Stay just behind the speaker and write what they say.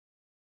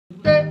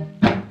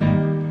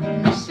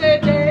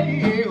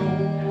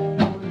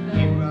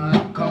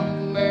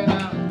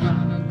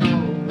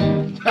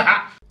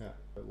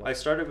I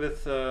started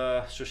with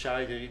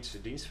sociale juridische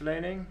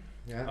dienstverlening,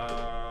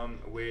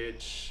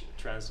 which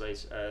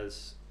translates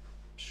as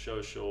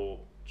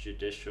social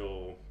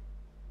judicial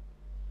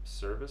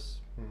service.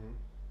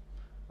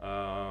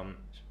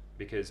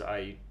 Because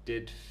I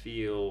did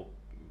feel,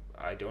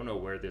 I don't know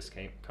where this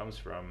comes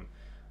from,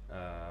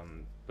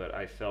 but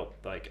I felt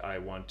like I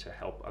want to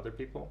help other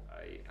people.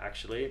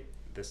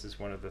 This is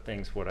one of the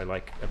things what I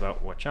like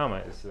about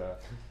Wachama is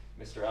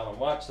Mr. Alan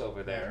Watts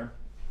over there.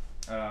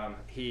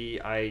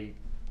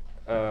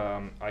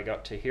 I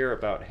got to hear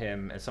about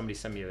him, and somebody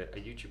sent me a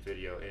YouTube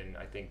video in,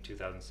 I think,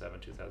 2007,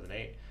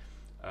 2008.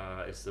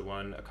 It's the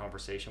one, A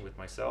Conversation with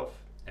Myself,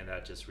 and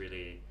that just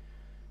really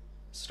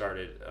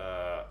started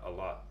a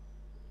lot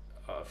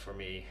for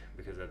me,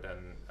 because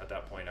then at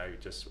that point I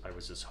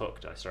was just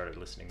hooked. I started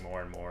listening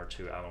more and more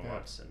to Alan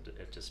Watts, and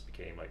it just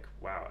became like,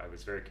 wow, I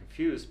was very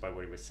confused by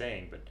what he was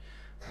saying, but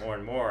more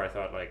and more I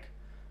thought, like,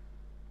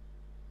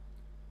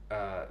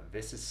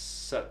 this is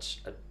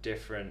such a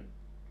different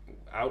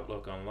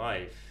outlook on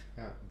life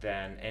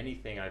than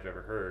anything I've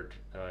ever heard,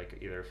 like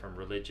either from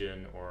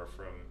religion or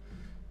from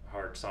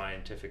hard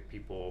scientific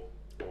people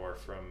or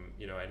from,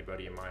 you know,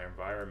 anybody in my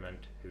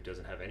environment who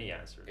doesn't have any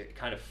answers. It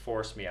kind of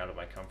forced me out of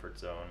my comfort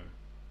zone,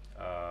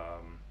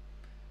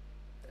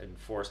 and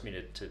forced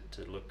me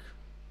to look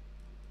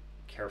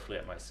carefully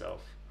at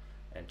myself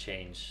and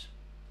change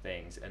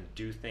things and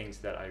do things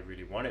that I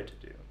really wanted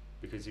to do.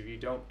 Because if you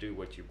don't do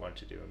what you want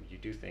to do, and you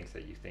do things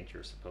that you think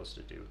you're supposed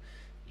to do,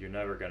 you're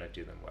never going to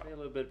do them well. A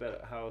little bit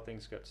about how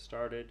things got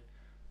started.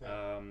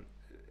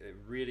 It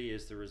really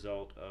is the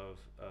result of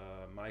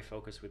my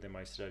focus within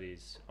my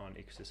studies on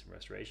ecosystem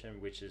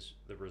restoration, which is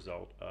the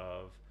result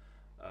of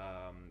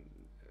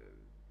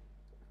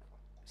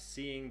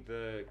seeing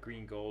the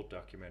Green Gold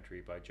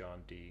documentary by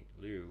John D.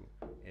 Liu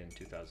in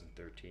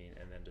 2013,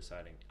 and then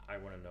deciding I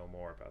want to know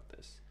more about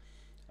this,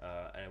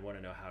 and I want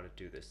to know how to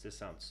do this. This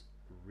sounds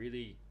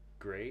really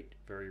great,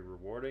 very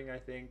rewarding, I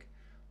think.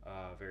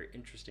 Very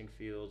interesting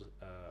field.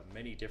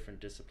 Many different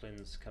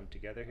disciplines come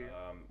together here.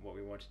 What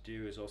we want to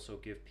do is also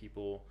give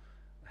people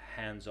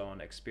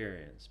hands-on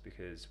experience,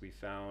 because we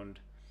found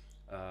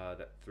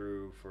that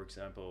through, for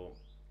example,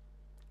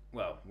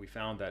 we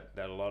found that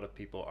a lot of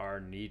people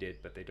are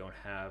needed, but they don't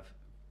have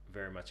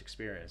very much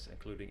experience,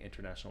 including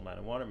international land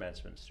and water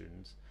management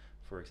students,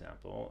 for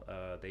example.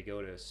 They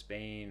go to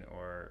Spain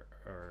or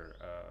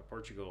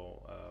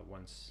Portugal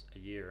once a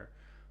year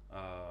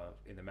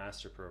in the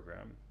master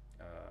program,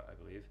 I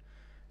believe,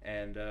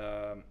 and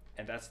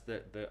that's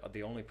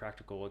the only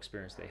practical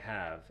experience they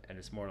have, and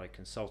it's more like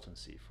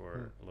consultancy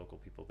for local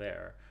people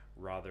there,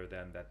 rather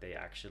than that they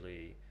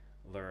actually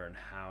learn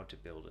how to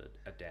build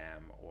a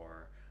dam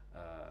or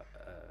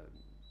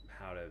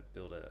how to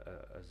build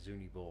a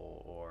zuni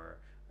bowl or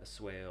a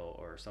swale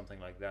or something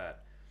like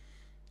that.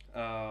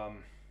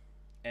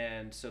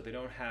 And so they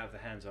don't have the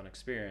hands-on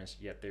experience,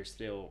 yet they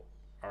still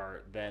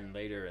are then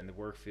later in the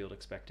work field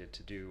expected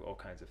to do all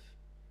kinds of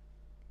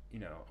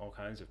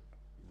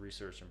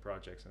research and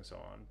projects and so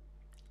on.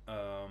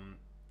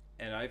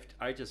 And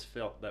I just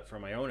felt that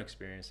from my own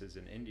experiences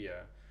in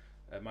India,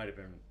 it might have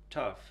been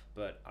tough,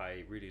 but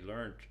I really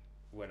learned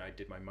when I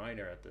did my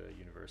minor at the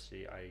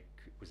university. I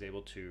was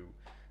able to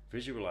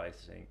visualize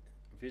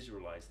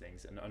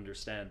things and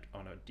understand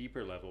on a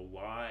deeper level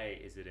why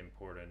is it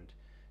important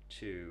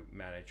to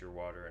manage your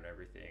water and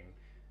everything.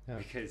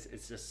 Because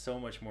it's just so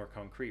much more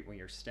concrete when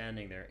you're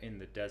standing there in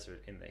the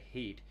desert in the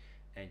heat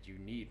and you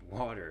need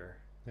water.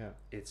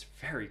 It's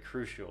very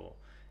crucial.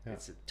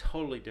 It's a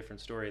totally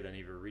different story than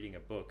even reading a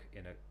book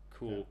in a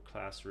cool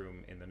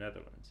classroom in the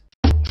Netherlands.